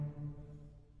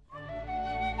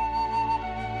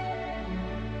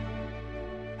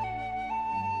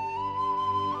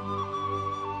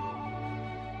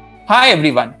Hi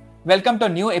everyone, welcome to a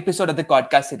new episode of the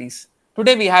QUODCast series.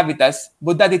 Today we have with us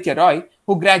Buddhaditya Roy,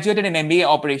 who graduated in MBA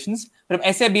Operations from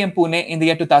SIBM Pune in the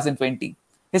year 2020.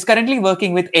 He's currently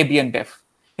working with ABN Def.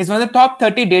 He's one of the top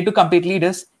 30 Dare to Compete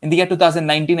leaders in the year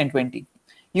 2019 and 20.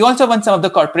 He also won some of the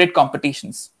corporate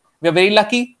competitions. We are very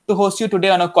lucky to host you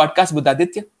today on our podcast,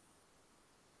 Buddhaditya.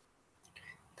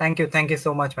 Thank you. Thank you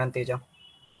so much, Manteja.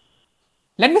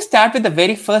 Let me start with the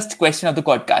very first question of the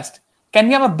podcast. Can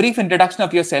you have a brief introduction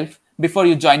of yourself before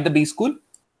you joined the B School?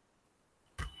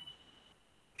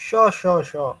 Sure.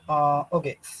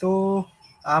 Okay, so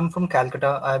I'm from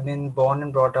Calcutta. I've been born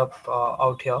and brought up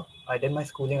out here. I did my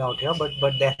schooling out here, but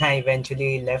then I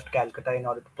eventually left Calcutta in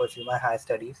order to pursue my higher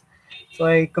studies. So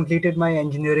I completed my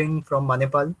engineering from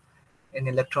Manipal in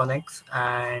electronics,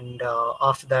 and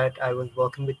after that, I was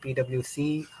working with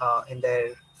PwC in their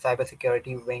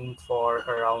cybersecurity wing for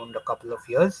around a couple of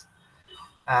years,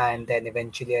 and then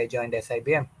eventually I joined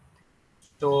SIBM.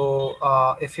 So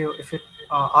if you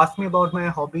ask me about my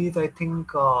hobbies, I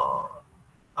think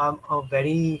I'm a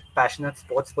very passionate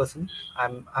sports person.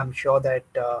 I'm sure that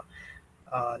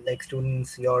like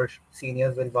students, your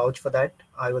seniors will vouch for that.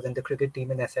 I was in the cricket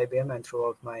team in SIBM and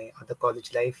throughout my other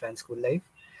college life and school life.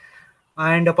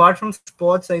 And apart from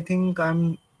sports, I think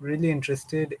I'm really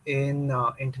interested in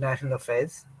international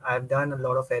affairs. I've done a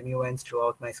lot of MUNs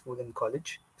throughout my school and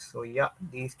college. So yeah,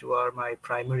 these two are my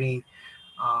primary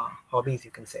hobbies, you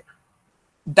can say.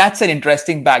 That's an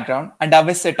interesting background and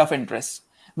diverse set of interests.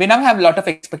 We now have a lot of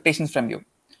expectations from you.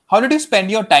 How did you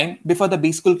spend your time before the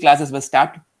B School classes were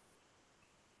start?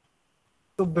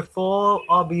 So before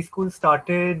our B school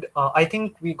started, I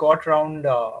think we got around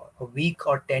a week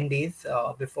or 10 days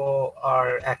before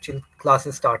our actual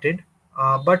classes started.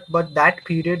 But that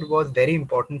period was very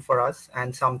important for us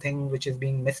and something which is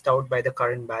being missed out by the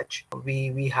current batch.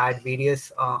 We had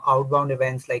various outbound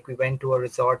events, like we went to a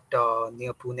resort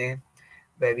near Pune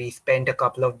where we spent a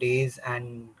couple of days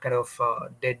and kind of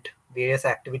did various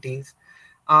activities.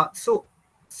 So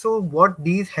what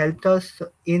these helped us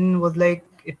in was like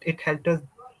it helped us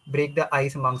break the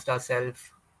ice amongst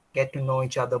ourselves, get to know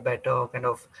each other better, kind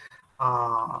of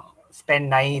spend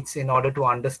nights in order to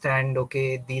understand,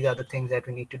 okay, these are the things that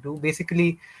we need to do.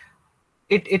 Basically,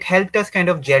 it helped us kind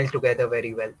of gel together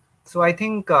very well. So I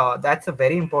think that's a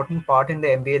very important part in the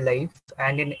MBA life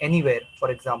and in anywhere,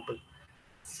 for example.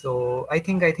 So I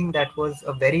think that was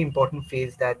a very important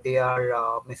phase that they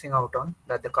are missing out on,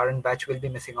 that the current batch will be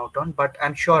missing out on. But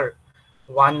I'm sure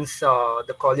once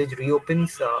the college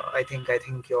reopens, I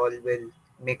think you all will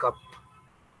make up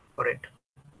for it.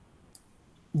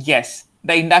 Yes,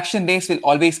 the induction days will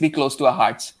always be close to our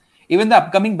hearts. Even the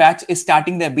upcoming batch is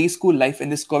starting their B School life in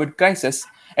this COVID crisis.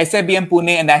 SIBM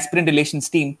Pune and the Aspirant Relations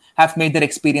team have made their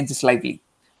experiences lively.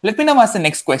 Let me now ask the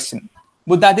next question.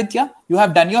 Buddhaditya, you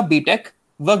have done your BTech,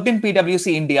 worked in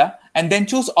PwC India, and then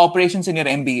chose operations in your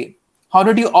MBA. How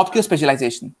did you opt your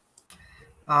specialization?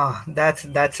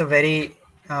 That's a very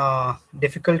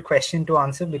difficult question to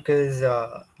answer because,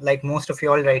 like most of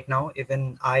you all right now,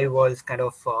 even I was kind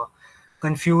of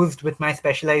confused with my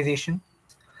specialization.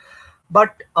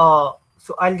 But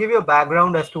so I'll give you a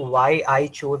background as to why I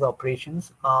chose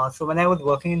operations. So when I was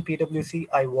working in PwC,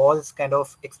 I was kind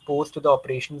of exposed to the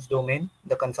operations domain,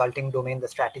 the consulting domain, the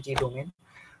strategy domain.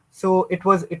 So it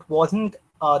wasn't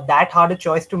that hard a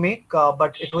choice to make,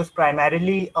 but it was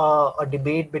primarily a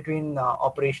debate between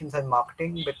operations and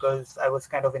marketing because I was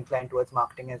kind of inclined towards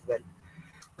marketing as well.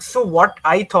 So what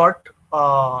I thought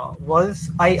was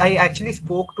I actually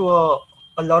spoke to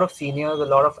a lot of seniors, a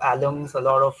lot of alums, a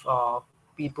lot of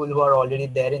people who are already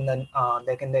there in the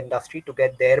like in the industry to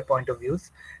get their point of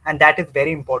views, and that is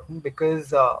very important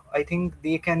because I think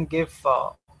they can give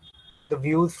the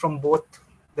views from both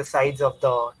the sides of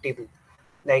the table.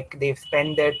 Like they've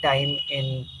spent their time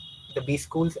in the B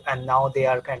schools and now they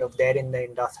are kind of there in the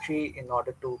industry in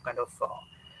order to kind of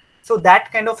so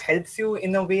that kind of helps you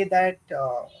in a way that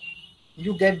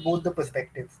you get both the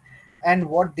perspectives. And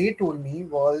what they told me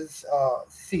was,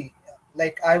 see,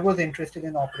 like I was interested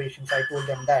in operations. I told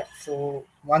them that. So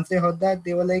once they heard that,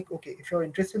 they were like, okay, if you're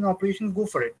interested in operations, go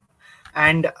for it.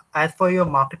 And as for your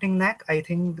marketing knack, I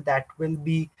think that will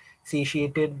be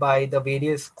satiated by the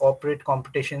various corporate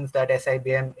competitions that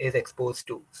SIBM is exposed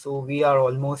to. So we are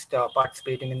almost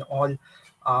participating in all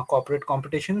corporate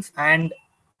competitions, and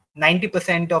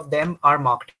 90% of them are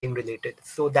marketing related.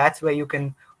 So that's where you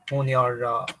can hone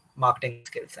your marketing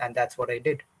skills, and that's what I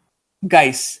did.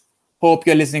 Guys, hope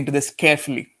you're listening to this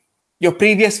carefully. Your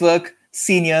previous work,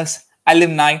 seniors,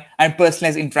 alumni, and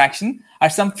personalized interaction are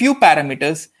some few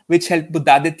parameters which help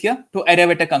Buddhaditya to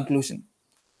arrive at a conclusion.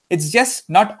 It's just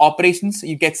not operations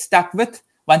you get stuck with,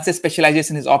 once a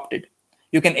specialization is opted.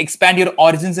 You can expand your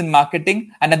origins in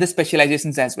marketing and other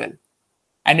specializations as well.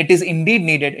 And it is indeed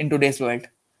needed in today's world.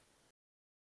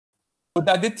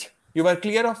 Udadit, you were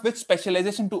clear of which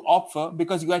specialization to opt for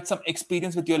because you had some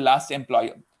experience with your last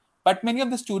employer. But many of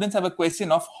the students have a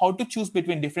question of how to choose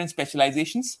between different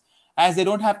specializations as they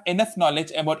don't have enough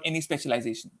knowledge about any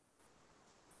specialization.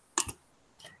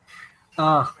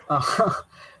 Uh, uh,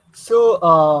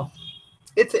 so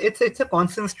it's a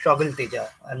constant struggle, Teja.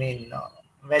 I mean,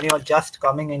 when you're just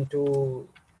coming into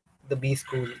the B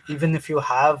school, even if you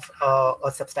have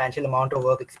a substantial amount of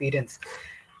work experience,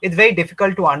 it's very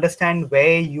difficult to understand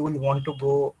where you will want to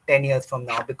go 10 years from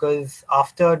now, because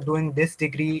after doing this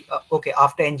degree, okay,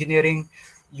 after engineering,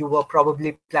 you were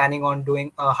probably planning on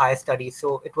doing a higher study,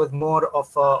 so it was more of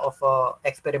a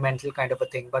experimental kind of a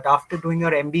thing. But after doing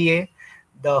your MBA,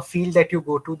 the field that you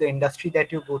go to, the industry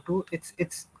that you go to,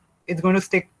 it's going to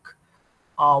stick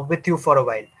with you for a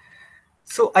while.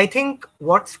 So I think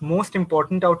what's most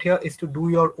important out here is to do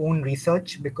your own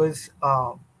research, because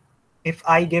if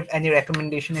I give any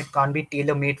recommendation, it can't be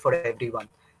tailor made for everyone,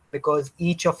 because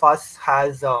each of us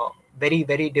has very,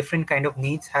 very different kind of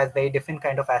needs, has very different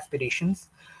kind of aspirations.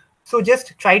 So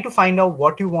just try to find out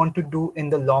what you want to do in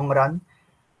the long run.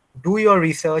 Do your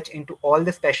research into all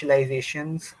the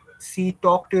specializations. See,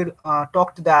 talk to the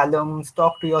alums,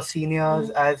 talk to your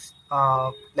seniors, as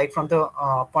like from the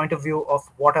point of view of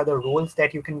what are the roles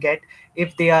that you can get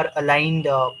if they are aligned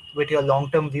with your long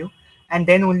term view, and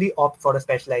then only opt for a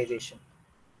specialization.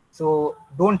 So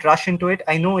don't rush into it.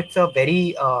 I know it's a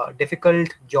very difficult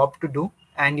job to do,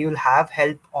 and you'll have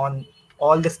help on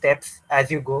all the steps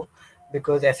as you go,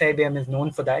 because SIBM is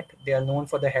known for that. They are known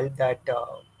for the help that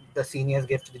the seniors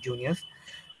give to the juniors.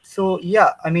 So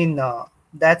yeah, I mean,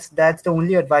 that's the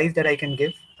only advice that I can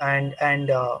give.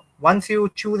 And once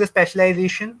you choose a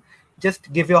specialization,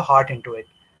 just give your heart into it,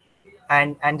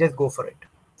 and just go for it.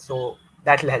 So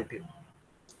that'll help you.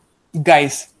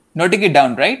 Guys, noting it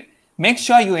down, right? Make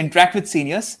sure you interact with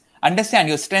seniors, understand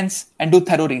your strengths, and do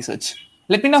thorough research.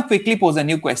 Let me now quickly pose a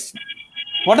new question.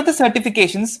 What are the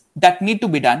certifications that need to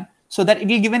be done so that it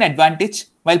will give an advantage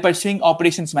while pursuing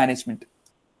operations management?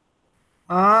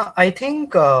 I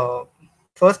think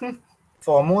first and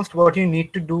foremost, what you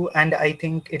need to do, and I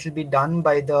think it'll be done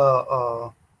by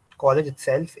the college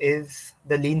itself, is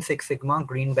the Lean Six Sigma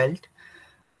Green Belt.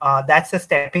 That's a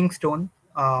stepping stone.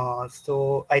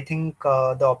 So I think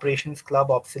the Operations Club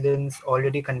Opsilence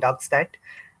already conducts that,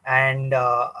 and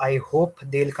I hope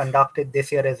they'll conduct it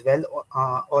this year as well.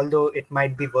 Although it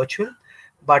might be virtual,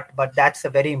 but that's a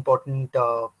very important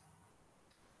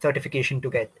certification to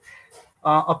get.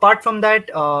 Apart from that,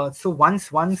 so once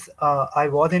I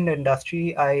was in the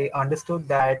industry, I understood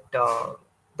that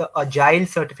the Agile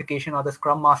certification or the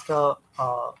Scrum Master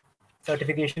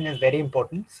certification is very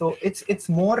important. So it's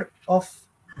more of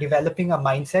developing a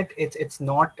mindset. It's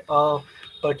not a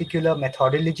particular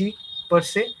methodology per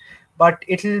se, but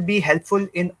it'll be helpful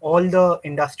in all the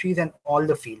industries and all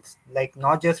the fields. Like,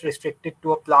 not just restricted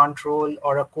to a plant role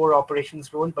or a core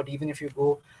operations role, but even if you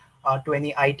go to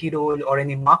any IT role or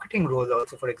any marketing role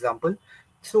also, for example.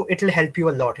 So it'll help you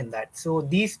a lot in that. So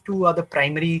these two are the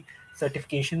primary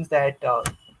certifications that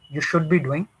you should be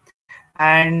doing.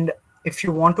 And if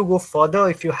you want to go further,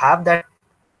 if you have that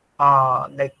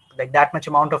like that much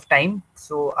amount of time,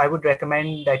 so I would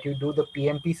recommend that you do the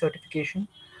PMP certification,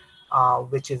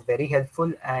 which is very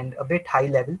helpful and a bit high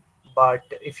level. But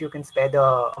if you can spare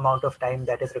the amount of time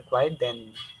that is required,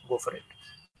 then go for it.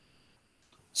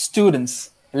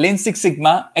 Students, Lean Six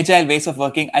Sigma, agile ways of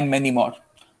working, and many more.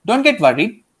 Don't get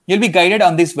worried, you'll be guided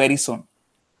on this very soon.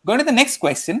 Going to the next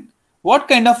question. What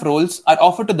kind of roles are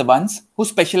offered to the ones who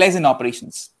specialize in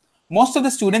operations? Most of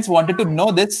the students wanted to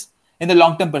know this in the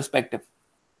long term perspective.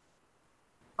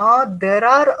 There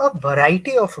are a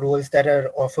variety of roles that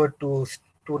are offered to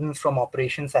students from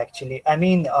operations, actually. I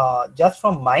mean, just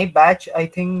from my batch, I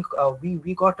think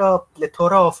we got a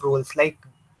plethora of roles, like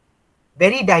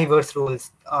very diverse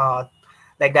roles,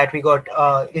 like that we got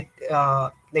it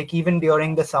like even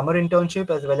during the summer internship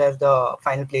as well as the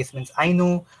final placements. I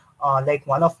know like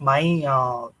one of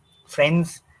my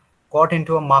friends got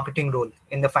into a marketing role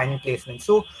in the final placement.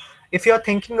 So if you're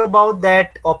thinking about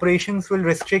that operations will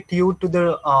restrict you to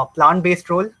the plant based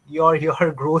role,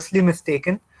 you're grossly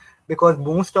mistaken, because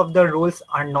most of the roles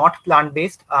are not plant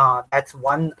based. That's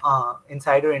one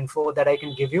insider info that I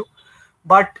can give you.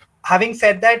 But having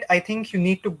said that, I think you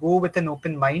need to go with an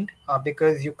open mind,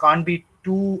 because you can't be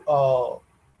too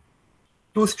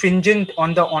stringent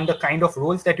on the kind of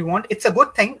roles that you want. It's a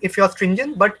good thing if you're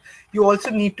stringent, but you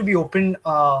also need to be open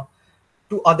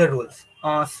to other roles.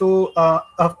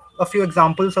 A few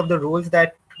examples of the roles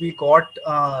that we got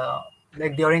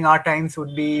like during our times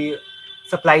would be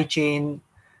supply chain,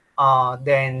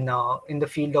 then in the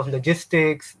field of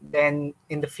logistics, then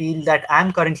in the field that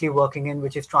I'm currently working in,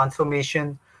 which is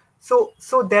transformation. So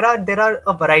there are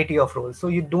a variety of roles. So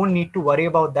you don't need to worry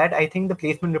about that. I think the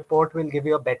placement report will give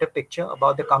you a better picture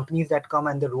about the companies that come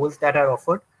and the roles that are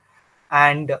offered.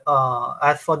 And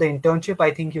as for the internship,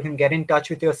 I think you can get in touch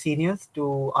with your seniors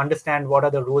to understand what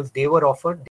are the roles they were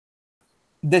offered.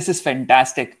 This is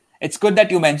fantastic. It's good that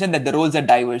you mentioned that the roles are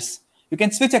diverse. You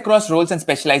can switch across roles and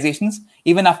specializations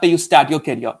even after you start your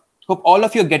career. Hope all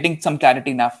of you are getting some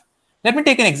clarity enough. Let me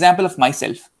take an example of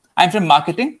myself. I'm from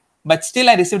marketing, but still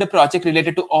I received a project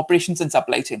related to operations and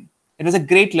supply chain. It was a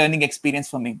great learning experience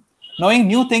for me. Knowing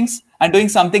new things and doing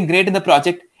something great in the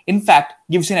project, in fact,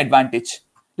 gives you an advantage.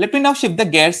 Let me now shift the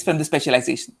gears from the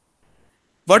specialization.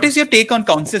 What is your take on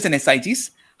councils and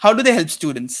SIGs? How do they help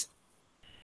students?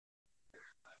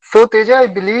 So, Teja, I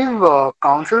believe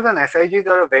councils and SIGs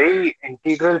are a very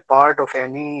integral part of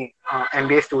any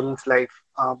MBA student's life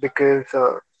because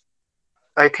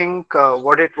I think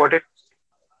what it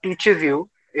teaches you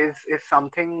is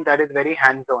something that is very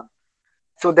hands-on.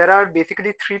 So there are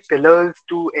basically three pillars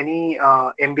to any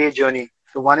MBA journey.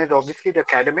 So one is obviously the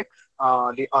academics,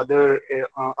 the other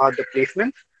are the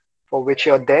placements for which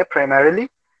you're there primarily,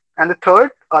 and the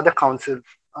third are the councils.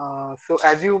 So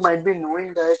as you might be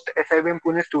knowing that SIBM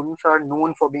Pune students are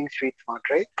known for being street smart,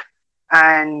 right?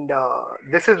 And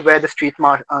this is where the street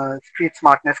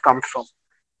smartness comes from,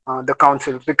 the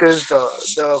councils, because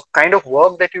the kind of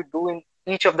work that you do in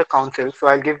each of the councils. So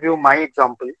I'll give you my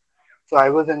example. So I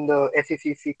was in the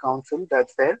SECC council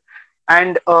that's there.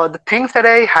 And the things that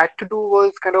I had to do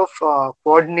was kind of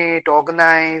coordinate,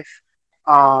 organize,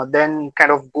 then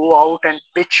kind of go out and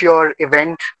pitch your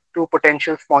event to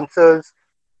potential sponsors,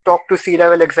 talk to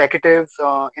C-level executives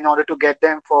in order to get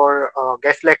them for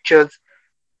guest lectures.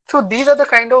 So these are the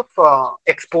kind of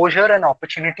exposure and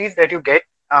opportunities that you get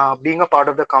being a part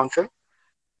of the council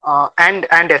and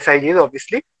SIGs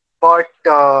obviously. But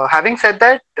having said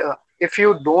that, if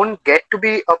you don't get to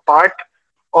be a part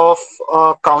of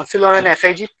a council or an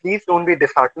SIG, please don't be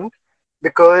disheartened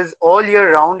because all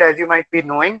year round, as you might be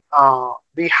knowing,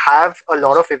 we have a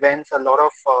lot of events, a lot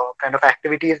of kind of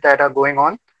activities that are going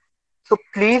on. So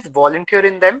please volunteer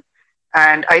in them,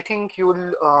 and I think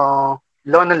you'll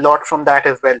learn a lot from that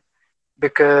as well.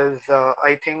 Because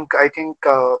I think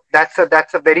that's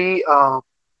a very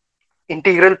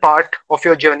integral part of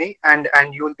your journey, and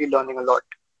you will be learning a lot.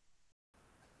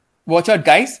 Watch out,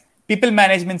 guys. People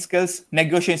management skills,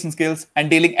 negotiation skills, and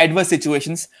dealing adverse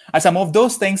situations are some of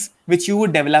those things which you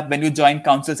would develop when you join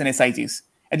councils and SIGs.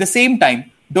 At the same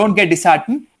time, don't get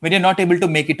disheartened when you're not able to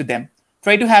make it to them.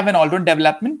 Try to have an all-round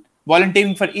development,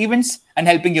 volunteering for events, and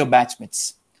helping your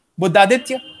batchmates.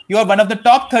 Buddhaditya, you are one of the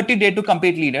top 30 Day to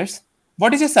Compete leaders.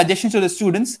 What is your suggestion to the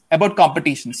students about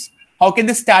competitions? How can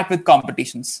they start with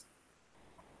competitions?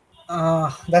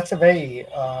 That's a very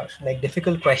like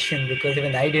difficult question because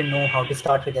even I didn't know how to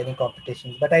start with any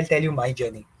competitions. But I'll tell you my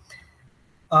journey.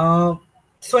 Uh,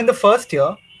 so in the first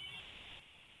year,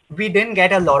 we didn't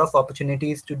get a lot of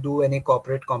opportunities to do any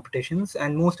corporate competitions,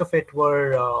 and most of it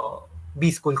were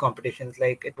B school competitions.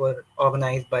 Like it were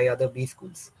organized by other B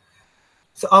schools.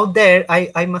 So out there,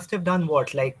 I must have done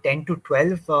what, like 10 to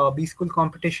 12 B school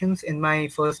competitions in my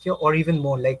first year, or even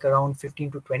more, like around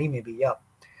 15 to 20 maybe. Yeah.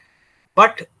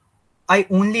 But I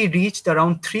only reached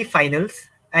around three finals,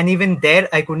 and even there,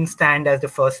 I couldn't stand as the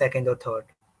first, second, or third.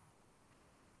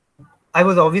 I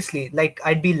was obviously like,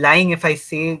 I'd be lying if I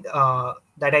say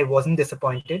that I wasn't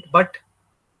disappointed. But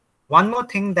one more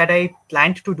thing that I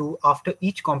planned to do after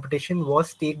each competition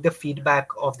was take the feedback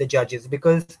of the judges,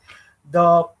 because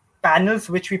the panels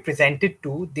which we presented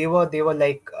to, they were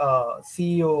like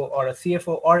CEO or a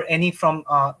CFO or any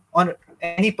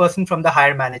person from the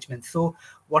higher management. So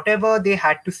whatever they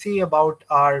had to say about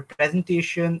our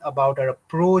presentation, about our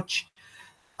approach,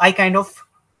 I kind of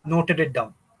noted it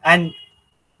down. And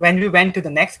when we went to the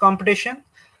next competition,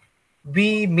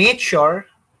 we made sure,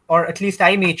 or at least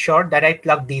I made sure, that I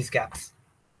plugged these gaps.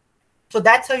 So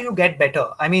that's how you get better.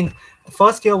 I mean, the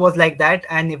first year was like that,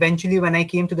 and eventually when I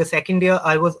came to the second year,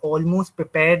 I was almost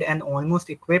prepared and almost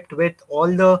equipped with all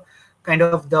the kind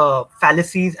of the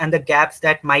fallacies and the gaps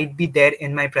that might be there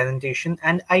in my presentation,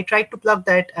 and I tried to plug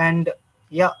that. And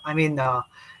yeah, I mean,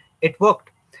 it worked.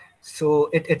 So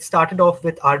it started off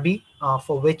with RB,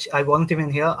 for which I wasn't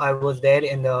even here. I was there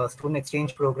in the student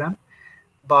exchange program,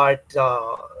 but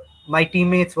my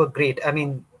teammates were great. I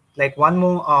mean, like one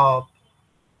more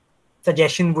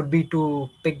suggestion would be to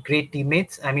pick great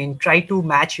teammates. I mean, try to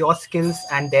match your skills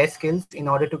and their skills in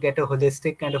order to get a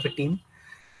holistic kind of a team.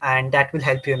 and that will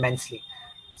help you immensely.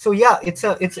 So yeah,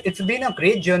 it's been a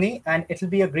great journey, and it'll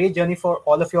be a great journey for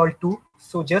all of you all too.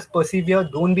 So just persevere.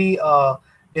 Don't be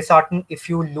disheartened if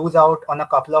you lose out on a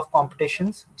couple of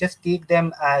competitions. Just take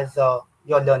them as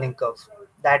your learning curves.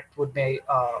 That would be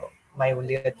my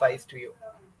only advice to you.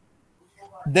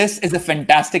 This is a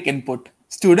fantastic input.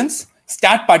 Students,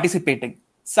 start participating.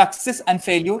 Success and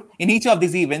failure in each of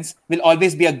these events will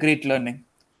always be a great learning.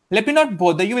 Let me not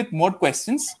bother you with more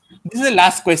questions. This is the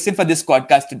last question for this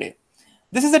podcast today.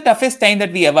 This is the toughest time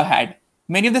that we ever had.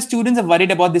 Many of the students are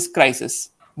worried about this crisis.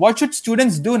 What should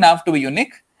students do now to be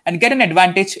unique and get an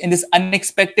advantage in this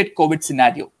unexpected COVID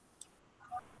scenario?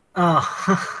 Uh,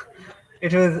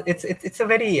 it's a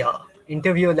very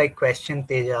interview like question,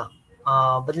 Teja.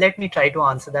 But let me try to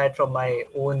answer that from my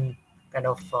own kind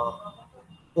of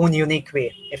own unique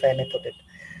way, if I may put it.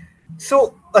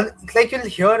 So, like you'll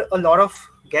hear a lot of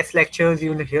guest lectures,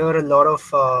 you'll hear a lot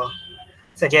of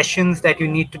suggestions that you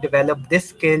need to develop this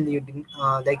skill.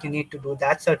 Like you need to do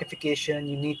that certification,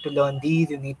 you need to learn these,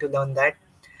 you need to learn that.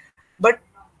 But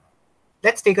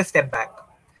let's take a step back.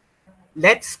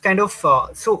 Let's kind of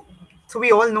so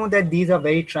we all know that these are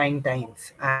very trying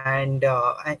times, and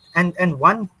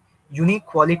one unique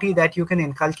quality that you can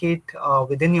inculcate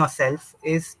within yourself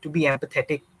is to be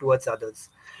empathetic towards others.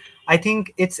 I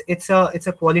think it's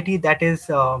a quality that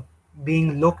is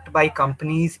being looked by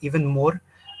companies even more,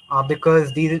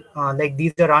 because these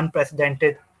are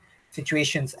unprecedented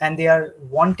situations, and they are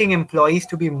wanting employees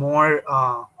to be more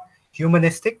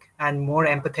humanistic and more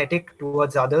empathetic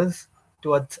towards others,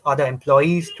 towards other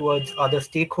employees, towards other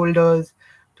stakeholders,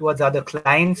 towards other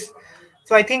clients.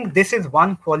 So I think this is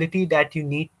one quality that you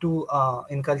need to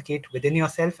inculcate within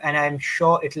yourself, and I'm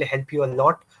sure it'll help you a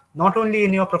lot, not only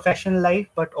in your professional life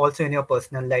but also in your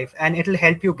personal life, and it'll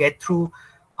help you get through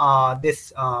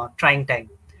this trying time.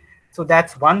 So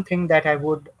that's one thing that I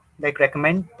would like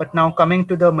recommend. But now coming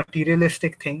to the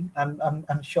materialistic thing,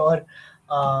 I'm sure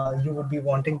you would be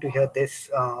wanting to hear this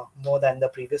more than the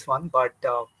previous one. But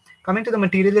coming to the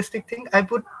materialistic thing, I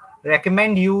would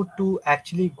recommend you to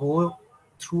actually go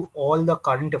through all the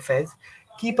current affairs,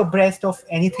 keep abreast of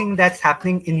anything that's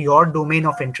happening in your domain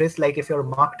of interest. Like if you're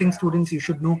marketing students, you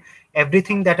should know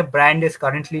everything that a brand is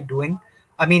currently doing.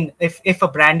 I mean, if a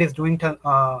brand is doing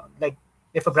like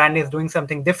if a brand is doing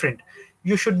something different,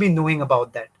 you should be knowing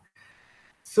about that.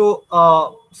 So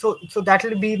that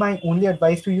will be my only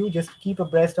advice to you. Just keep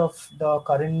abreast of the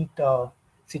current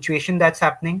situation that's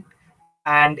happening,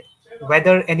 and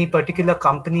whether any particular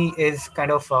company is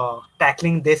kind of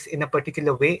tackling this in a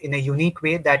particular way, in a unique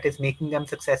way that is making them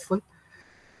successful.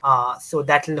 So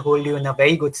that will hold you in a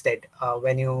very good stead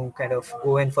when you kind of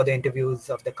go in for the interviews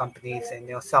of the companies in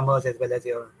your summers as well as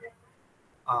your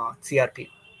CRP.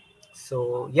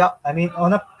 So yeah, I mean,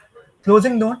 on a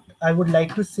closing note, I would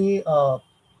like to say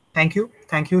thank you,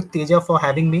 Teja, for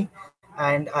having me,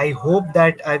 and I hope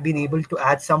that I've been able to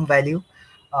add some value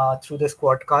through this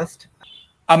podcast.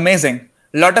 Amazing.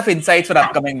 Lot of insights for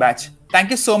upcoming batch. Thank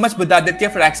you so much, Buddhaditya,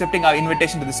 for accepting our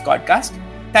invitation to this podcast.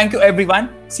 Thank you, everyone.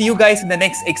 See you guys in the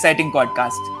next exciting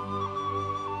podcast.